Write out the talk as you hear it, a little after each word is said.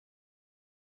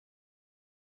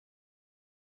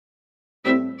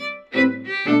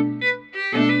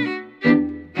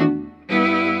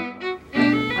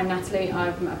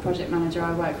project manager,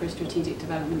 I work for a strategic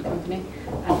development company.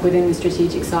 Within the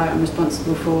strategic site, I'm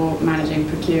responsible for managing,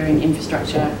 procuring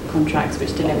infrastructure contracts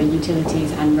which deliver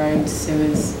utilities and roads,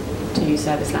 sewers to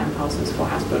service land parcels for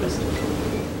house builders.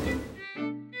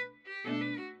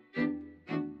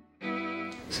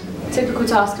 Typical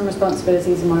tasks and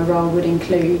responsibilities in my role would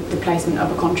include the placement of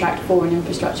a contract for an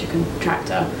infrastructure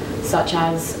contractor, such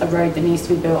as a road that needs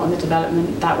to be built on the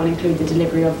development. That will include the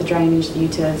delivery of the drainage, the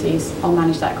utilities. I'll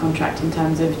manage that contract in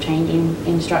terms of changing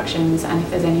instructions, and if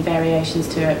there's any variations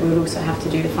to it, we will also have to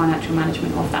do the financial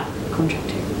management of that contract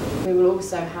too. We will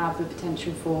also have the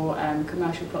potential for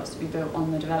commercial plots to be built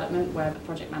on the development, where the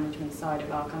project management side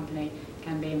of our company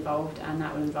can be involved, and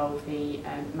that will involve the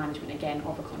management again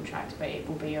of a contract, but it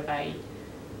will be of a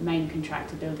main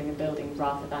contractor building a building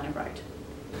rather than a road.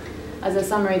 As a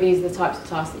summary, these are the types of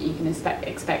tasks that you can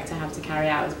expect to have to carry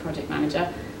out as project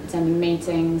manager: attending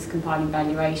meetings, compiling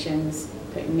valuations,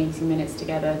 putting meeting minutes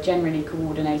together, generally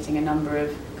coordinating a number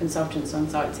of consultants on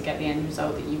site to get the end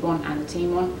result that you want and the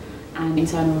team want, and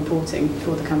internal reporting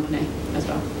for the company as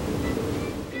well.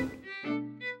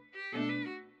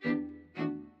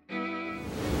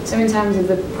 So in terms of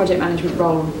the project management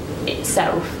role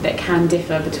itself, that can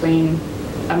differ between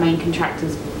a main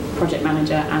contractor's project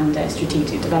manager and a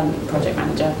strategic development project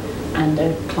manager and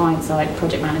a client-side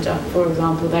project manager. For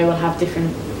example, they will have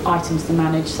different items to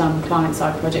manage. Some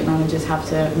client-side project managers have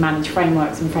to manage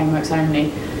frameworks and frameworks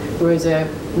only, whereas a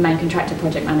main contractor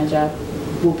project manager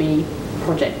will be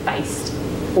project-based,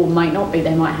 or might not be.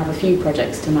 They might have a few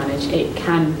projects to manage. It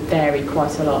can vary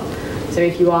quite a lot. So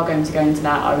if you are going to go into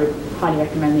that, I would highly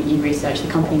recommend that you research the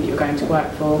company that you're going to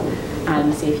work for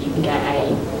and see if you can get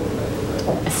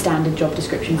a standard job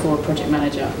description for a project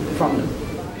manager from them.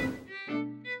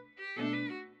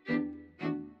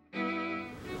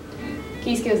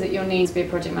 Key skills that you'll need to be a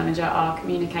project manager are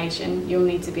communication. You'll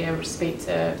need to be able to speak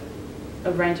to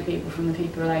a range of people, from the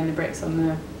people who are laying the bricks on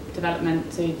the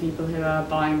development to people who are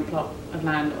buying a plot of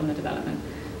land on the development.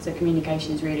 So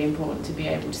communication is really important, to be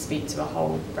able to speak to a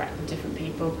whole breadth of different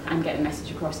people and get the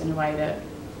message across in a way that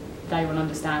they will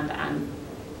understand and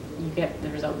you get the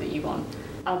result that you want.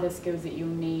 Other skills that you'll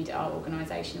need are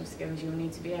organisational skills. You'll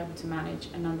need to be able to manage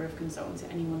a number of consultants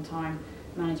at any one time,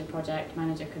 manage a project,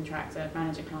 manage a contractor,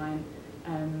 manage a client,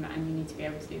 and you need to be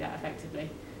able to do that effectively.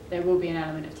 There will be an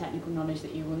element of technical knowledge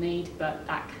that you will need, but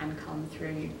that can come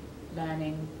through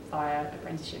learning via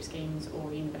apprenticeship schemes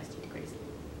or university degrees.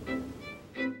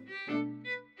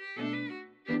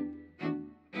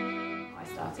 I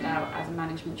started out as a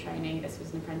management trainee. This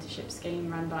was an apprenticeship scheme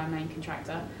run by a main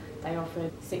contractor. They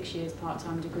offered 6 years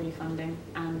part-time degree funding,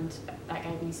 and that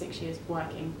gave me 6 years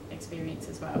working experience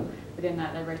as well. Within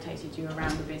that, they rotated you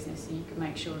around the business so you could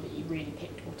make sure that you really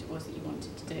picked what it was that you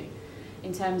wanted to do.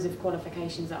 In terms of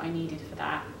qualifications that I needed for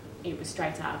that, it was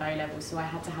straight out of A-level, so I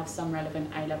had to have some relevant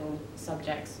A-level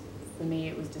subjects. For me,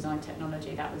 it was design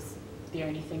technology. That was the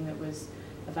only thing that was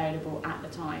available at the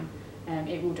time.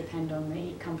 It will depend on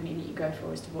the company that you go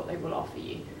for as to what they will offer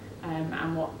you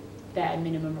and what their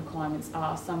minimum requirements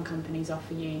are. Some companies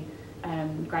offer you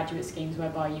graduate schemes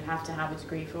whereby you have to have a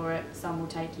degree for it. Some will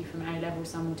take you from A-level,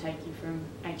 some will take you from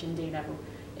HND level.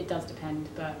 It does depend,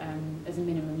 but as a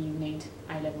minimum you need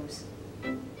A-levels.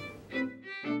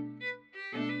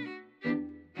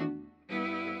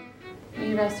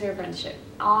 University or apprenticeship?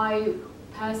 I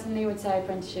personally would say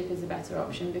apprenticeship is a better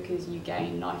option because you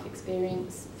gain life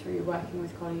experience through working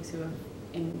with colleagues who are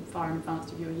far in advance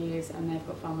of your years and they've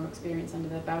got far more experience under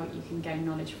their belt. You can gain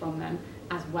knowledge from them,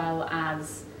 as well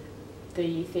as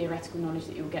the theoretical knowledge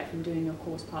that you'll get from doing your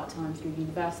course part-time through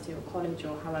university or college,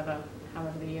 or however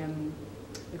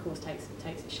the course takes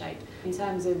its shape. In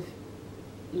terms of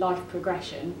life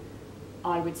progression,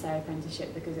 I would say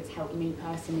apprenticeship because it's helped me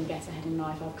personally get ahead in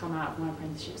life. I've come out of my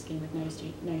apprenticeship scheme with no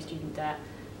student debt,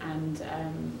 and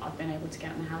I've been able to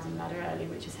get on the housing ladder early,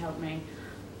 which has helped me.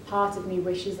 Part of me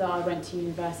wishes that I went to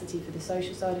university for the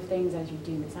social side of things, as you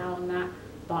do miss out on that,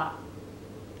 but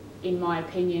in my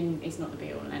opinion, it's not the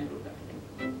be-all and end-all of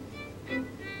everything.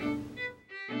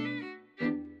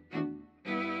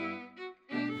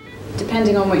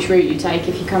 Depending on which route you take,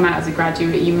 if you come out as a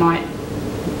graduate, you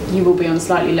will be on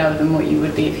slightly lower than what you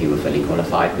would be if you were fully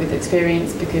qualified with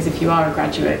experience, because if you are a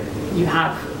graduate, you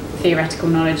have theoretical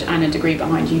knowledge and a degree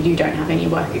behind you. You don't have any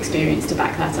work experience to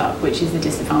back that up, which is the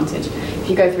disadvantage. If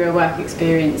you go through a work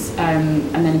experience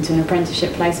and then into an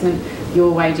apprenticeship placement,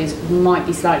 your wages might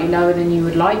be slightly lower than you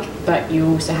would like, but you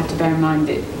also have to bear in mind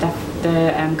that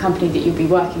the company that you'll be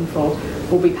working for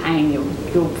will be paying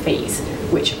your fees,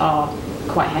 which are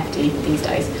quite hefty these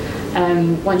days.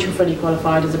 Once you're fully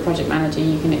qualified as a project manager,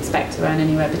 you can expect to earn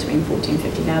anywhere between £40,000 and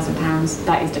 £50,000.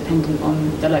 That is dependent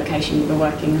on the location you're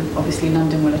working. Obviously,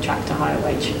 London will attract a higher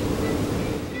wage.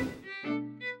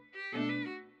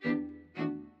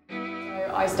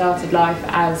 So I started life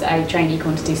as a trainee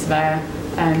quantity surveyor.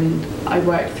 I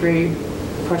worked through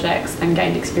projects and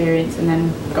gained experience, and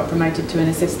then got promoted to an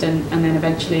assistant, and then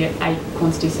eventually a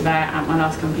quantity surveyor at my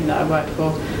last company that I worked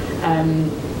for.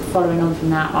 Following on from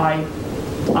that, I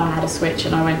had a switch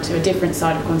and I went to a different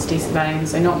side of quantity surveying,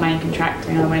 so not main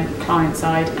contracting. I went client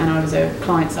side, and I was a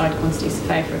client side quantity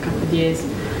surveyor for a couple of years.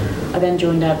 I then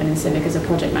joined Urban and Civic as a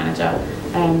project manager.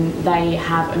 They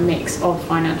have a mix of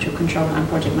financial control and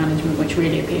project management, which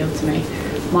really appealed to me.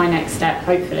 My next step,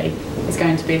 hopefully, is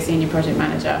going to be a senior project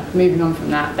manager. Moving on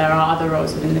from that, there are other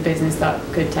roles within the business that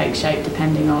could take shape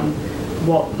depending on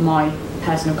what my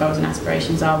personal goals and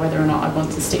aspirations are, whether or not I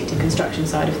want to stick to construction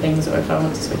side of things, or if I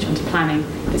want to switch on to planning.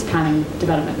 This planning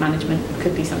development management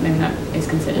could be something that is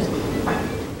considered.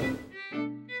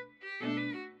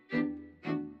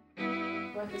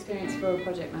 Work experience for a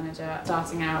project manager.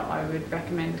 Starting out, I would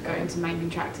recommend going to main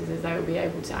contractors, as they will be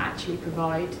able to actually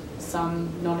provide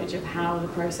some knowledge of how the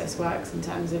process works in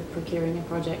terms of procuring a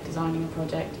project, designing a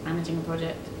project, managing a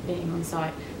project, being on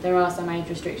site. There are some age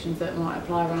restrictions that might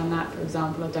apply around that. For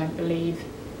example, I don't believe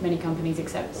many companies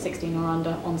accept 16 or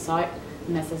under on site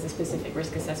unless there's a specific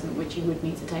risk assessment which you would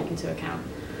need to take into account.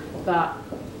 But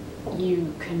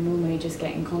you can normally just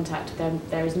get in contact.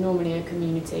 There is normally a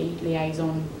community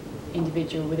liaison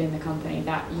individual within the company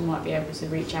that you might be able to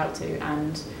reach out to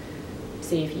and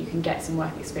see if you can get some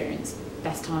work experience.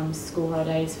 Best times, school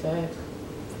holidays for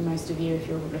most of you if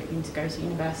you're looking to go to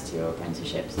university or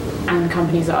apprenticeships. And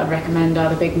companies that I'd recommend are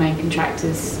the big main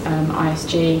contractors,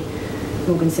 ISG,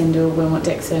 Morgan Sindall, Wilmot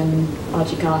Dixon,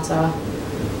 RG Carter.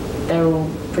 They're all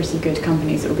pretty good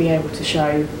companies that will be able to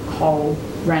show a whole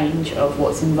range of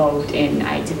what's involved in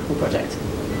a typical project.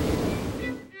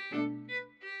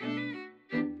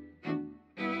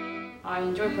 I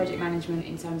enjoy project management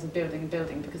in terms of building a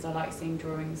building because I like seeing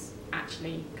drawings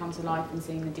actually come to life and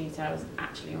seeing the details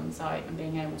actually on site and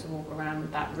being able to walk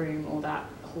around that room or that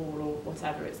hall or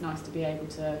whatever. It's nice to be able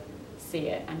to see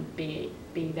it and be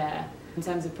there. In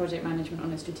terms of project management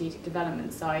on a strategic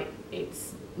development site,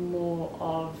 it's more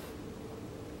of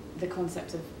the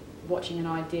concept of watching an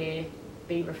idea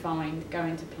be refined, go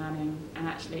into planning and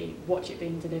actually watch it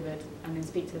being delivered, and then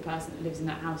speak to the person that lives in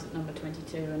that house at number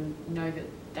 22 and know that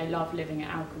they love living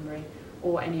at Alconbury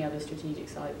or any other strategic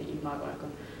site that you might work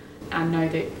on, and know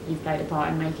that you've played a part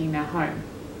in making their home.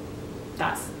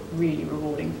 That's really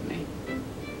rewarding for me.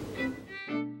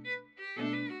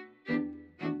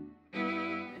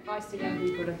 Advice to young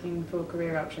people looking for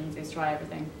career options is try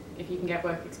everything. If you can get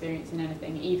work experience in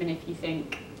anything, even if you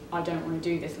think, I don't want to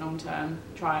do this long term,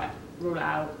 try it, rule it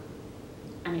out.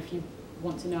 And if you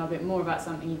want to know a bit more about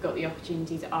something, you've got the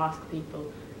opportunity to ask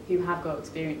people who have got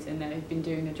experience in there, who've been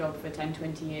doing the job for 10,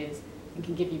 20 years, and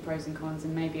can give you pros and cons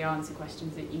and maybe answer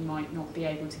questions that you might not be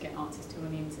able to get answers to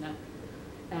on the internet.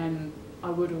 I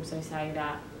would also say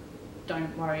that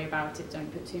don't worry about it,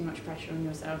 don't put too much pressure on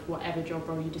yourself. Whatever job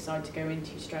role you decide to go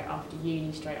into straight after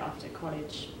uni, straight after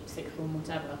college, sixth form,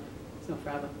 whatever, it's not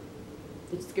forever.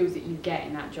 The skills that you get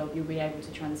in that job, you'll be able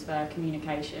to transfer: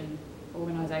 communication,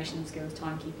 organisational skills,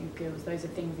 timekeeping skills. Those are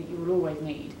things that you will always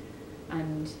need,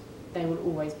 and they will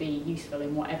always be useful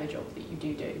in whatever job that you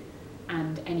do.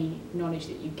 And any knowledge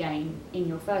that you gain in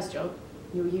your first job,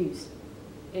 you'll use.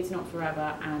 It's not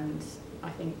forever, and I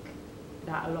think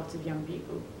that a lot of young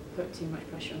people put too much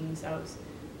pressure on themselves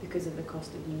because of the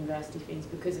cost of university fees,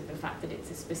 because of the fact that it's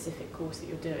a specific course that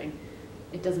you're doing.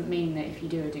 It doesn't mean that if you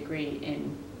do a degree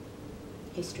in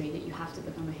history that you have to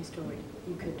become a historian.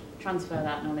 You could transfer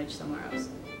that knowledge somewhere else.